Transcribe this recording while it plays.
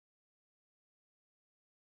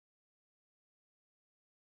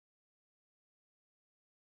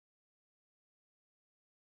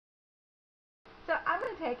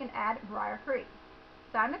take and add Briar Creek.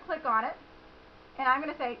 So I'm going to click on it, and I'm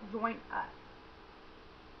going to say join us.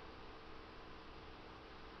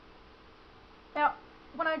 Now,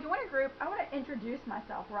 when I join a group, I want to introduce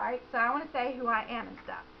myself, right? So I want to say who I am and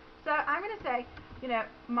stuff. So I'm going to say,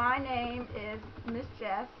 my name is Miss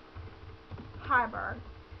Jess Heiberg,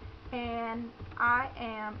 and I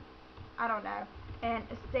am, I don't know, an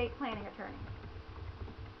estate planning attorney.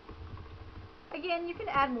 Again, you can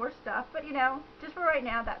add more stuff, but just for right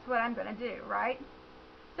now, that's what I'm going to do, right?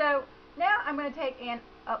 So now I'm going to take and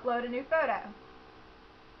upload a new photo.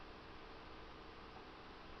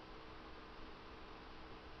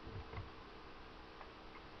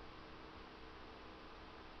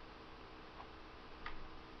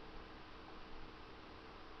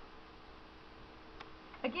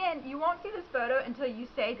 Again, you won't see this photo until you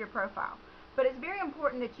save your profile. But it's very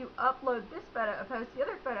important that you upload this photo opposed to the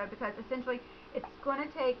other photo, because essentially it's going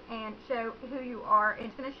to take and show who you are, and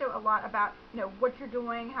it's going to show a lot about what you're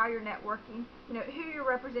doing, how you're networking, who you're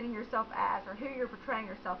representing yourself as, or who you're portraying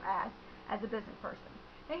yourself as a business person.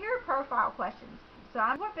 Now here are profile questions. So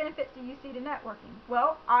what benefits do you see to networking?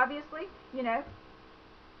 Well, obviously, get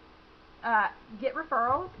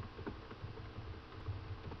referrals,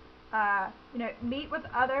 meet with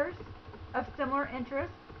others of similar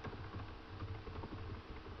interests,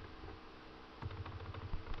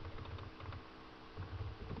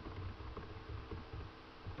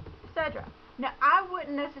 etc. Now, I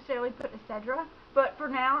wouldn't necessarily put etc., but for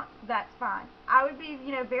now, that's fine. I would be,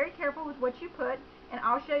 very careful with what you put, and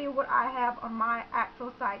I'll show you what I have on my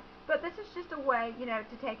actual site. But this is just a way,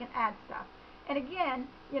 to take and add stuff. And again,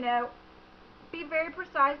 be very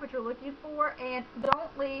precise what you're looking for, and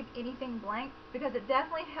don't leave anything blank, because it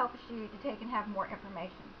definitely helps you to take and have more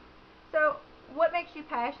information. So, what makes you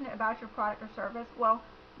passionate about your product or service? Well,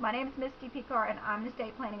 my name is Misty Picar, and I'm an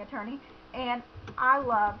estate planning attorney, and I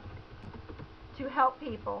love to help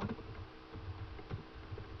people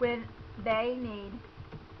when they need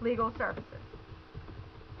legal services.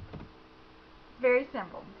 It's very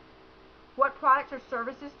simple. What products or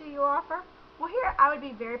services do you offer? Well, here I would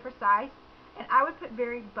be very precise, and I would put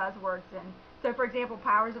very buzzwords in. So, for example,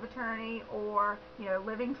 powers of attorney, or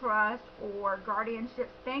living trust, or guardianships,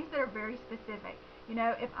 things that are very specific.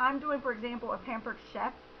 If I'm doing, for example, a pampered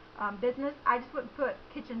chef business, I just wouldn't put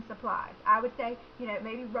kitchen supplies. I would say,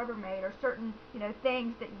 maybe Rubbermaid, or certain,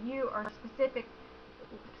 things that you are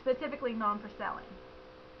specifically known for selling.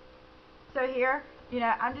 So here,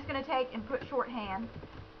 I'm just going to take and put shorthand,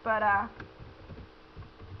 but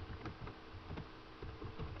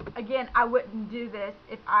again, I wouldn't do this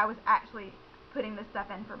if I was actually putting this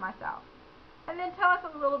stuff in for myself. And then tell us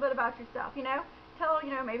a little bit about yourself. Tell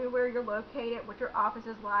maybe where you're located, what your office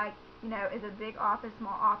is like. Is it a big office,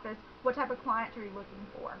 small office? What type of clients are you looking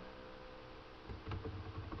for?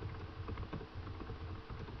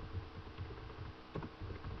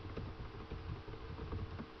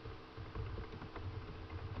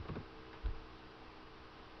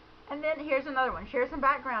 And then here's another one. Share some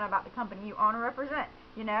background about the company you own or represent.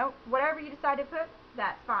 Whatever you decide to put,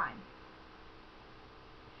 that's fine.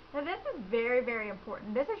 Now this is very, very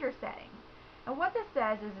important. This is your settings. And what this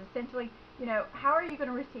says is essentially, how are you going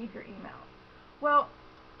to receive your emails? Well,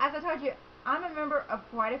 as I told you, I'm a member of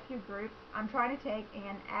quite a few groups. I'm trying to take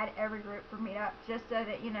and add every group for Meetup, just so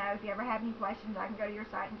that, if you ever have any questions, I can go to your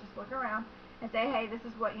site and just look around and say, hey, this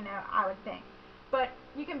is what, I would think. But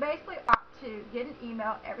you can basically opt to get an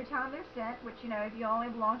email every time they're sent, which, if you only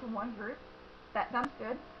belong to one group, that sounds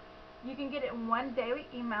good. You can get it in one daily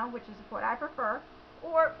email, which is what I prefer.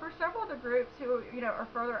 Or for several of the groups who, are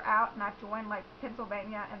further out, and I've joined, like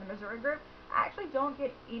Pennsylvania and the Missouri group, I actually don't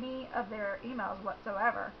get any of their emails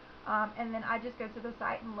whatsoever. And then I just go to the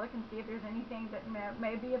site and look and see if there's anything that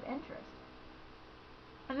may be of interest.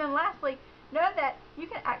 And then lastly, know that you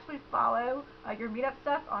can actually follow your Meetup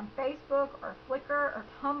stuff on Facebook, or Flickr, or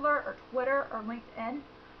Tumblr, or Twitter, or LinkedIn.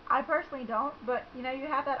 I personally don't, but you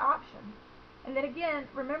have that option. And then again,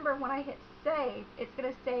 remember, when I hit save, it's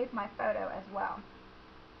going to save my photo as well.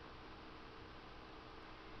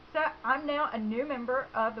 So I'm now a new member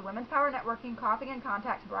of the Women's Power Networking Coffee and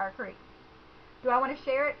Contacts Briar Creek. Do I want to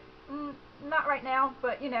share it? Not right now,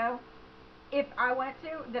 but if I wanted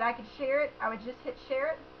to, that I could share it, I would just hit share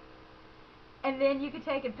it. And then you could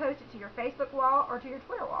take and post it to your Facebook wall or to your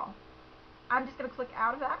Twitter wall. I'm just going to click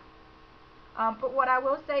out of that. But what I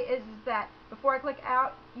will say is that before I click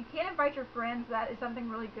out, you can invite your friends. That is something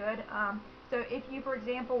really good. So if you, for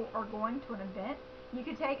example, are going to an event, you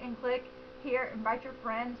could take and click here, invite your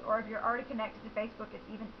friends, or if you're already connected to Facebook, it's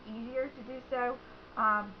even easier to do so.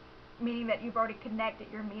 meaning that you've already connected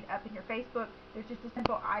your Meetup in your Facebook. There's just a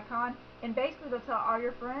simple icon, and basically they'll tell all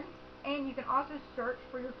your friends, and you can also search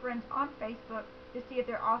for your friends on Facebook to see if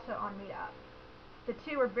they're also on Meetup. The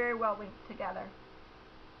two are very well linked together.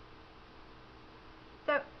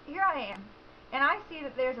 So here I am, and I see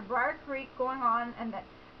that there's a Briar Creek going on, and that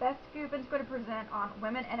Beth Scoopin's going to present on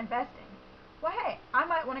women and investing. Well, hey, I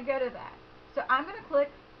might want to go to that. So I'm going to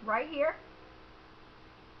click right here,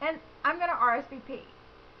 and I'm going to RSVP.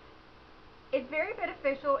 It's very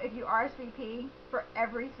beneficial if you RSVP for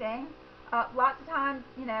everything. Lots of times,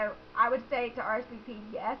 I would say to RSVP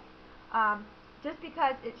yes, just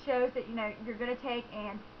because it shows that, you're going to take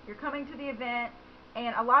and you're coming to the event.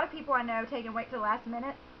 And a lot of people I know take and wait till the last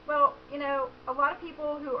minute. Well, a lot of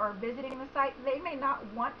people who are visiting the site, they may not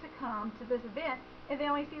want to come to this event if they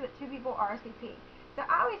only see that 2 people RSVP. So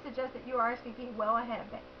I always suggest that you RSVP well ahead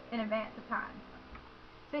of it, in advance of time.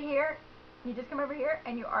 So here, you just come over here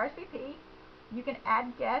and you RSVP. You can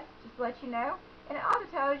add guests, just to let you know, and it also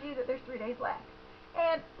tells you that there's 3 days left.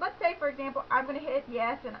 And let's say, for example, I'm going to hit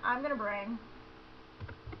yes, and I'm going to bring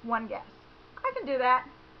 1 guest. I can do that.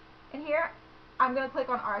 And here, I'm going to click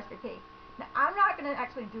on RSVP. Now, I'm not going to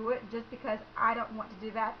actually do it just because I don't want to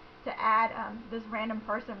do that, to add this random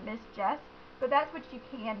person, Miss Jess, but that's what you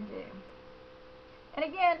can do. And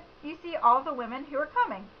again, you see all the women who are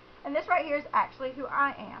coming. And this right here is actually who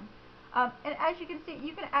I am. And as you can see,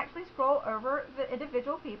 you can actually scroll over the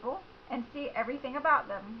individual people and see everything about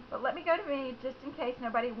them. But let me go to me just in case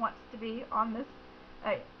nobody wants to be on this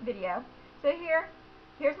video. So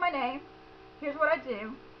here's my name. Here's what I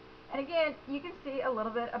do. And again, you can see a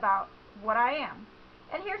little bit about what I am.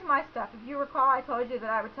 And here's my stuff. If you recall, I told you that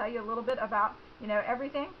I would tell you a little bit about,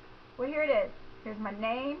 everything. Well, here it is. Here's my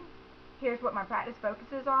name. Here's what my practice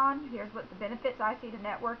focuses on. Here's what the benefits I see to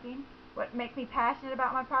networking. What makes me passionate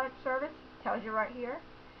about my product or service, tells you right here.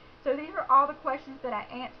 So these are all the questions that I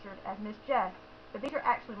answered as Miss Jess, but these are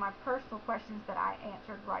actually my personal questions that I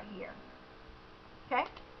answered right here. Okay?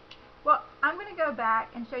 Well, I'm going to go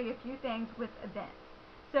back and show you a few things with events.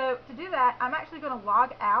 So to do that, I'm actually going to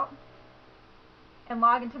log out and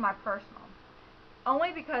log into my personal.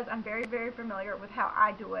 Only because I'm very, very familiar with how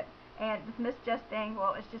I do it. And this Miss Jess thing,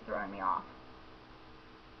 well, it's just throwing me off.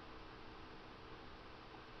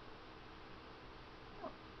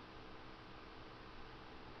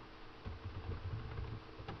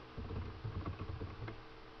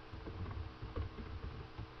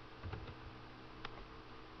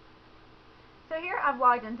 So here I've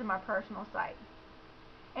logged into my personal site.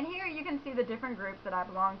 And here you can see the different groups that I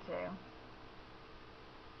belong to.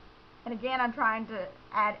 And again, I'm trying to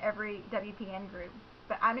add every WPN group.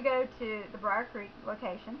 But I'm going to go to the Briar Creek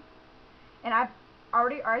location. And I've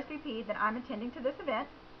already RSVP'd that I'm attending to this event.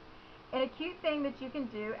 And a cute thing that you can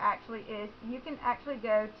do actually is you can actually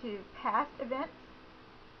go to past events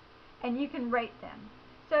and you can rate them.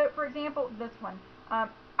 So for example, this one. I've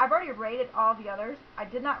already rated all the others. I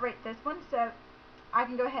did not rate this one, so I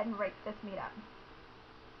can go ahead and rate this meetup.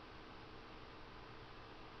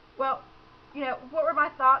 Well, what were my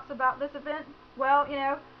thoughts about this event? Well,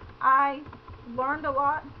 I learned a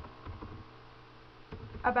lot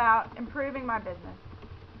about improving my business.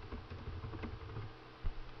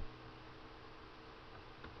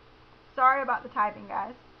 Sorry about the typing,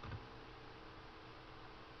 guys.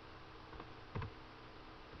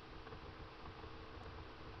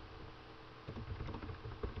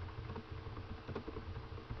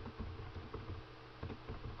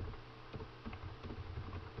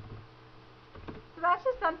 So that's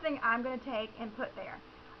just something I'm going to take and put there.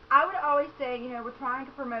 I would always say, we're trying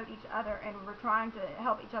to promote each other and we're trying to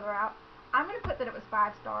help each other out. I'm going to put that it was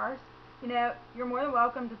 5 stars. You're more than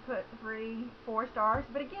welcome to put 3, 4 stars.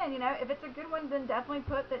 But again, if it's a good one, then definitely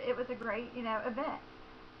put that it was a great, event.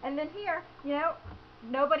 And then here,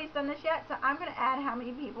 nobody's done this yet, so I'm going to add how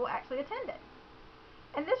many people actually attended.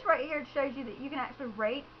 And this right here shows you that you can actually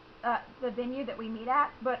rate the venue that we meet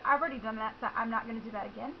at, but I've already done that, so I'm not going to do that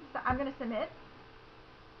again. So I'm going to submit.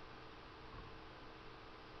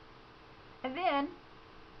 And then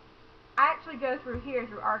I actually go through here,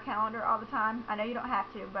 through our calendar all the time. I know you don't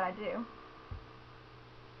have to, but I do.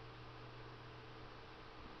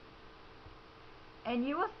 And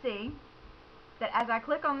you will see that as I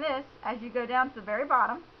click on this, as you go down to the very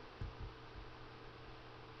bottom,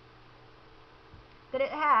 that it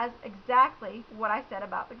has exactly what I said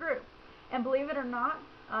about the group. And believe it or not,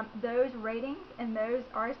 those ratings and those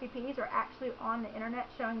RSVPs are actually on the internet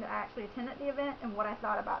showing that I actually attended the event and what I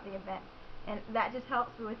thought about the event. And that just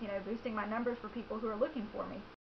helps with, boosting my numbers for people who are looking for me.